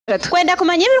kwenda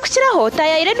kumanya ibiri kukiraho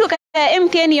tayayire duka ya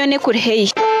MTN yone kuri heyi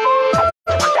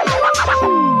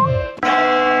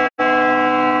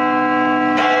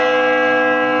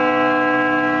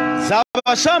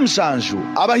Zabashamshanju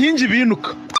abahinji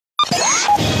binuka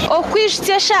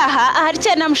okwishitse shaha ahari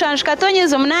na mushanju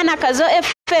katonyezo munana kazo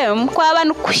FM kwa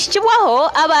abantu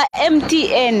kushikibwaho aba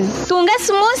MTN tunga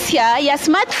simusya ya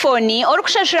smartphone ori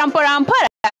kushashira mpora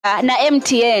na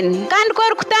MTN kandi ko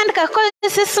kutandika ko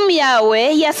system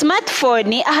yawe ya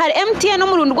smartphone ahari MTN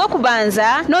umurundo gwo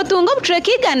kubanza no tunga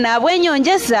buturekigana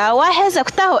bwenyongeza waheza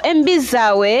kutaho MB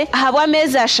zawe ahabwa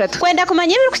meza 3 kwenda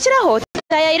kumanya ibiri kukiraho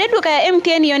tayayire duka ya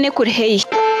MTN yone kuri heyi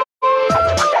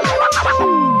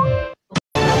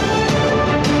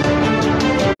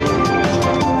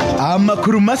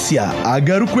amakuru masya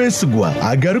agarukwesugwa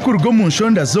agarukurwo mu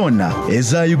nshonda zona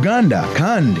eza Uganda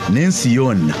kandi nensi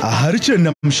yona aharice na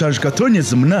mushaje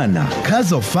katonyeze munana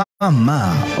kazo fama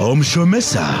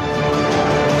omshomesa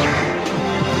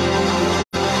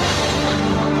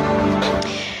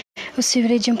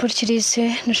usibire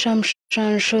jempurkirise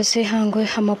nushamshansho se hangwe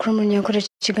amakuru mu Runyankore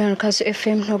kiganiro kazo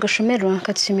FM ntogashomerwa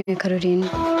katsime Caroline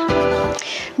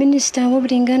Minister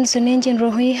w'uburinganiza n'engendero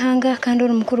y'ihanga kandi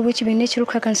uri mukuru w'ikibine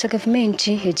cy'urukakanisa government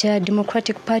ya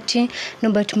Democratic Party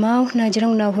Norbert Mao nagira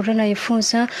ngo nahura na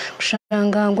yifuza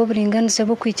gushanga ngo uburinganiza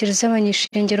bwo kwikiriza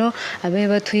abanyishengero abaye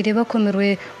batwire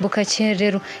bakomerwe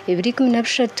bukakerero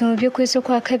 2013 byo kwezi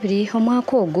kwa kabiri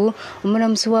umwaka ogu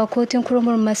umuramuzi wa kote nkuru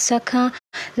mu Masaka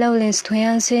Lawrence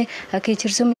Toyanze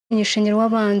akikiriza umunyishengero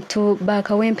w'abantu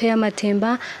bakawempe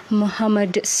y'amatemba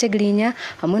Muhammad Seglinya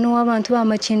hamwe n'abantu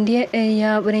bamakindie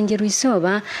ya burengero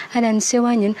isoba haranise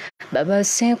wanyin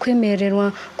babase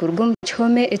kwemererwa kurwo mu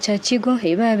cyome cya kigo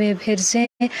ibabebherze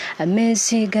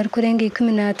amezi garukurenga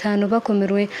 15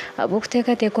 bakomerwe abo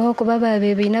kutekatekwaho kuba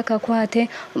babebe inakakwate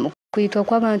kwitwa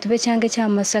kw'abantu be cyange cya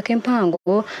Masaka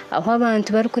empango aho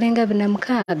abantu bari kurenga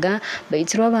 26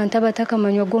 bayitira abantu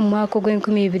abatakamanywa go mu mwaka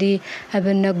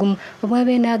gw'2021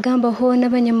 bwabe nagamba ho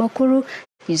n'abanyamakuru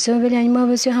izobere hanyuma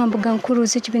bose hambuga nkuru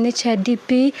z'ikibine cya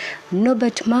DP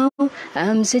Norbert Mao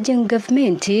amzeje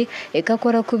government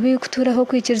ekakora kubi kuturaho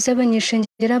kwikiriza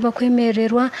abanyishengera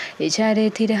bakwemererwa icya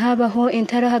leta ire habaho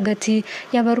intara hagati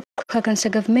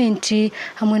y'abarukakanisa government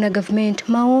hamwe na government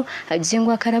Mao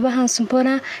agizengwa karaba hansi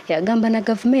mpora yagamba na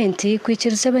government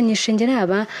kwikiriza abanyishengera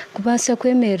aba kubasa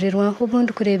kwemererwa ubundi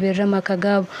kureberera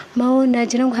makagabo Mao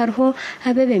nagira ngo hariho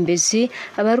abebembezi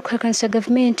abarukakanisa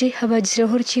government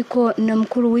abagireho urukiko na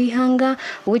mukuru w'ihanga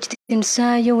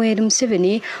w'ikitinsa Yoweri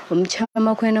Museveni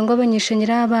umucyama kwenda ngo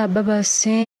abanyishengera aba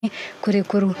babase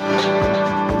kurekuru.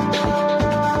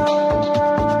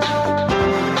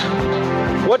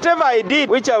 Whatever I did,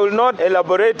 which I will not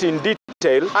elaborate in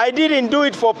detail, I didn't do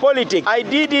it for politics. I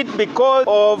did it because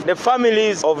of the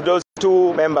families of those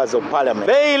two members of parliament.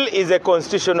 Bail is a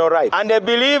constitutional right, and I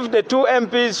believe the two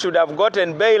MPs should have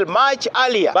gotten bail much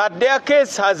earlier, but their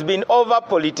case has been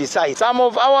over-politicized. Some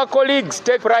of our colleagues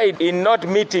take pride in not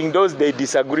meeting those they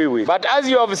disagree with, but as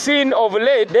you have seen of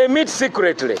late, they meet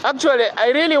secretly. Actually, I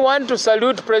really want to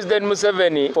salute President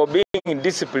Museveni for being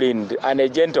disciplined and a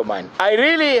gentleman. I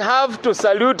really have to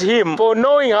salute him for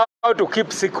knowing how to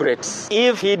keep secrets.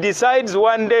 If he decides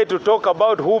one day to talk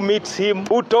about who meets him,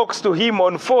 who talks to him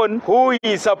on phone, who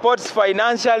he supports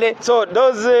financially, so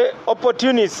those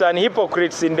opportunists and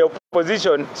hypocrites in the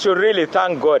opposition should really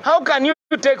thank God. How can you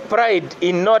take pride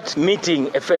in not meeting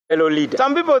a fellow leader?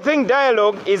 Some people think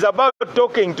dialogue is about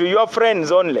talking to your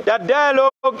friends only. That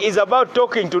dialogue is about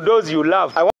talking to those you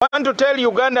love. I want to tell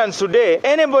Ugandans today,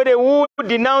 anybody who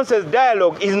denounces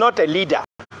dialogue is not a leader.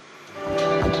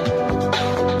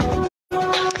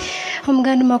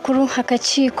 Umuganda makuru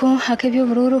hakachiko hakebyo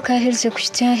bururu kaherze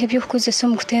kushitya hebyo kuze so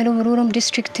mukutera bururu mu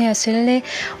district ya Serere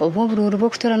obo bururu bwo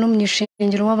kutora no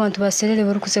munyishengero w'abantu ba Serere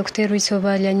bari kuze kutera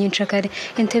isobalya nyinshi kare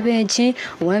entebeji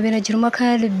waberagira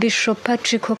umakari Bishop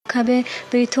Patrick Kabe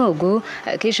bitogo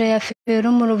akisha ya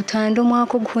fero mu rubutando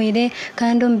mwako guhire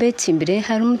kandi mbeti imbere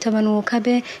hari umutabano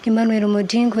Kabe Emmanuel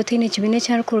Moding hotine kibine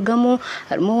cyarkurgamo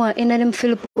harimo wa NRM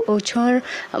Philip Ochor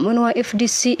amono wa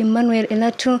FDC Emmanuel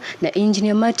Elatu na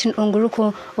engineer Martin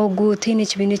Onguruko ogutine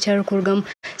kibine cyarkurgamo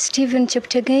Stephen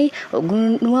Cheptegei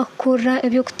ogunwakura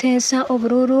ebyo kuteza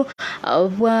obururu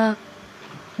abwa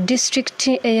district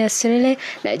ya Serere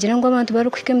nagira ngo abantu bari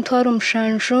kwike mutwaro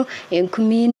mushanjo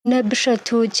 10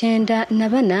 bishatu cyenda na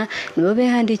bana nibo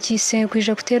behandikise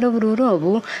kwija kutera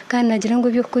bururu kandi nagira ngo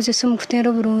byo kukozesa mu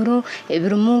kutera bururu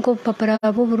ebirumungo papara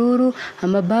abo bururu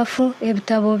amabafu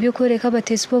ebitabo byo koreka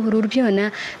abatesi bo bururu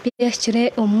byona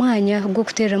byashyire umwanya gwo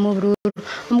kutera mu bururu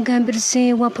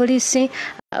umugambirizi wa polisi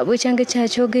abo cyangwa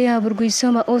cyacyoge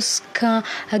yaburwisoma Oscar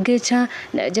Agecha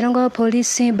nagira ngo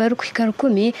polisi bari kwikara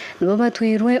 10 nibo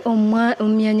batwirwe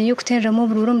umyanya yo kutera mu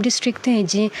bururu mu district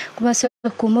egi kubasa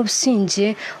kuma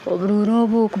businge obururu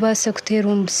bu kubasa kutera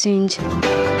umusinge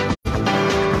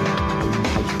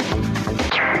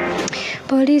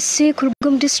polisi ku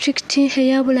rwego district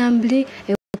ya Bulambuli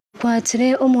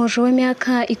kwatire umujo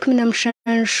w'imyaka 17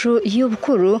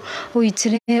 y'ubukuru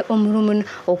uyitire umurumuna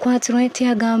okwatire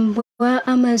tiyagambwa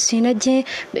amazina je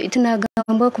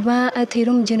bitunagambwa kuba atira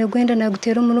umugene gwenda na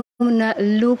gutera umurumuna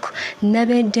Luke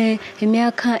Nabede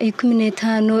imyaka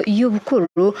 15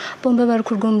 y'ubukuru bomba bari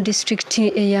ku rwego district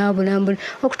ya Bulambuli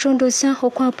okucondosa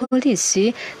okwa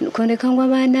polisi nukondeka ngo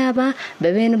abana aba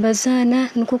babene bazana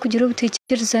nuko kugira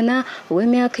ubutekerezana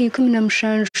w'imyaka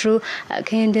 17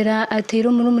 akendera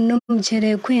atira umurumuna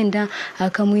mugere kwenda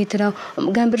akamwitira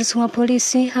umugambirizi wa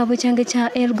polisi abo cyangwa cya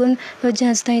Elgon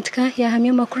Bajastaitka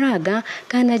yahamye makuraga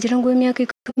kandi agira ngo imyaka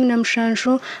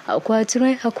 17 akwatire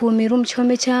akumira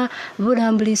umcyome cya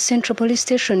Bulambuli Central Police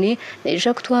Station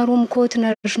neja kutwara umukoti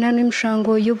na regional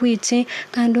n'imshango y'ubwitsi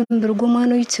kandi umbirwa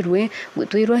umwana yitirwe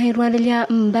gutwirwa hirwale lya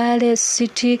Mbale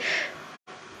City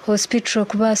Hospital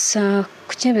kubasa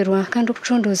kukeberwa kandi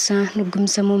kucondoza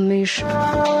n'ubwumza mu misho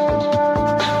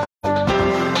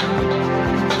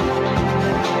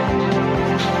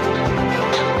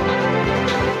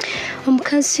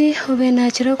Omukasi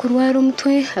obenakira kurwara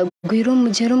umutwe agwira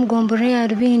umugero mugombora ya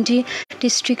Rubindi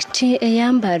district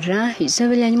eyambara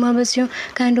izobelya nyuma basyo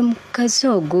kandi omukazi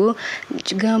ogu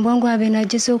kigambo ngo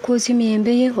abenageze okoza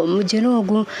imiyembe ye omugero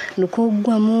ogu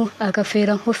nukugwamu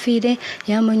akafera hofire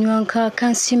yamanywanka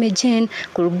kansime Jane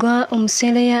kurwa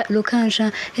omusele ya Lukanja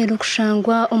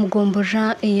erukushangwa omugombora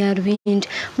ya Rubindi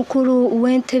mukuru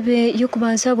wentebe yo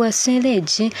kubanza bwa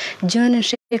Serere John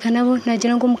kanabo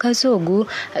nagira ngo omukazi ogu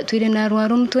atwire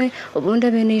narwara umutwe ubundi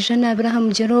abenije na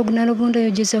Abraham Jerogu na rubundi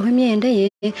yogezaho imyenda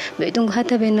ye betungo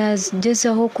hata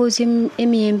benagezaho koza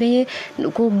imyembe ye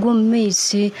nuko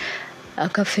gomezi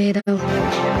akafera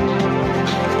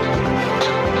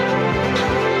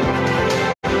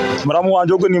muramu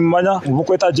wanje ogwe nimanya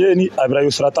ubukweta Jeni abira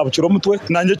yusrata bukiro mutwe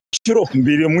nanje kiro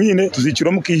mbiri mwine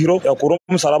tuzikiro mukihiro yakuro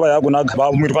umusaraba yagunaga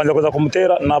bamwirwanje koza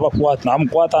kumutera nabakwata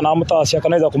namukwata namutasi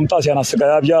akaneza kumutasi anasiga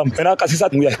yabyama era kasisa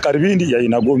yakaribindi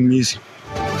yayinago misi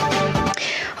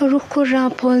Rukura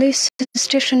police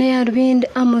station ya Rubindi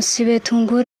amusibe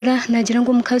tungura nagira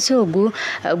ngo mukazi ogu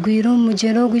agwira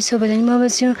umugero gwisobanya nyuma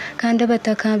basyo kandi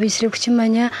abatakambisire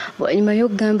kukimanya nyuma yo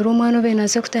kugambira umwana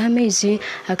benaza kutaha amezi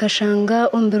akashanga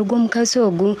ombergo mukazi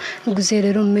ogu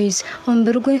guzerero mezi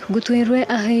ombergo gutwirwe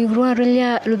ahirwara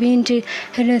lya Rubindi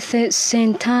Health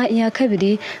Center ya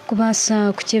kabiri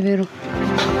kubasa kukebero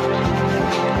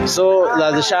so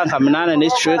lazishanka minana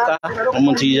n'icweka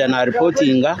umuntu yijana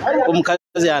reportinga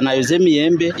umukazi yanayoze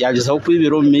miyembe yagize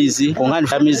kwibiro mizi konkani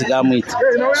famizi gamwita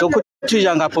so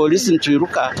kutujanga polisi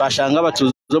ntwiruka twashanga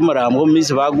batuzo murambo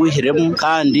mizi bagwihiremo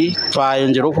kandi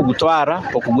twayongera kugutwara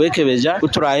okugwekebeja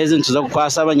kuturaheze ntuza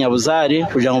kwasa abanyabuzari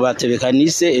kugira ngo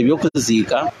batebekanise ibyo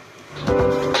kuzika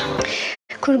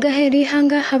Kurgaheri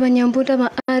hanga abanyambuda ba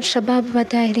Al-Shabaab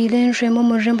batahirirenje mu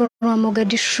murembo wa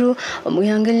Mogadishu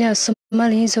umuyangalia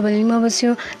Somalia zobalima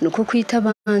basyo nuko kwita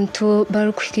abantu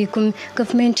barukwikum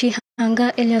government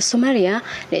hanga elia Somalia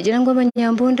negira ngo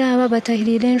abanyambunda aba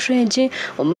batahirirenje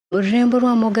umurembo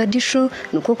wa Mogadishu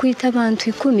nuko kwita abantu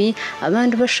 10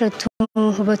 abandi bashatu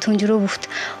batungira ubufuta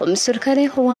umusirikare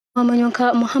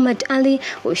Wamanyonka Muhammad Ali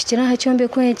ushikira hacyombe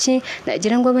kweki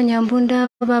nagira ngo abanyambunda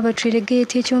babacire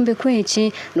gate cyombe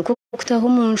kweki nuko kutaho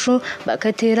umuntu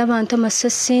bakatera abantu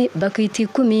amasasi bakita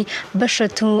 10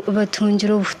 bashatu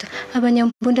batungira ubufuta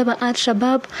abanyambunda ba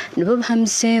Al-Shabaab nibo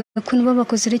bahamse kunbo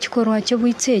bakozere ikikorwa cyo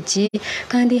bwitseki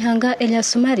kandi hanga elia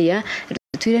Somalia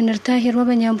twire nartahirwa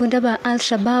abanyambunda ba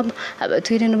Al-Shabaab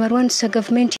abatwire n'abarwanisa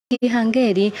government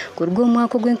y'Hangeri kurwo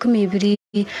mwako gw'2000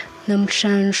 na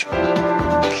mushanjo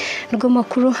Nugo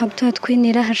makuru habtu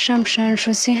twinira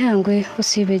hashamshanjo sihangwe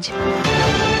usibeje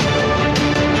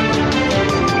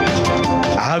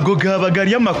Ago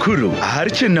gabagari y'amakuru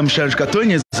ahari na mushanjo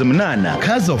katonyeze munana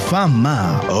kazo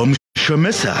fama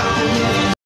omushomesa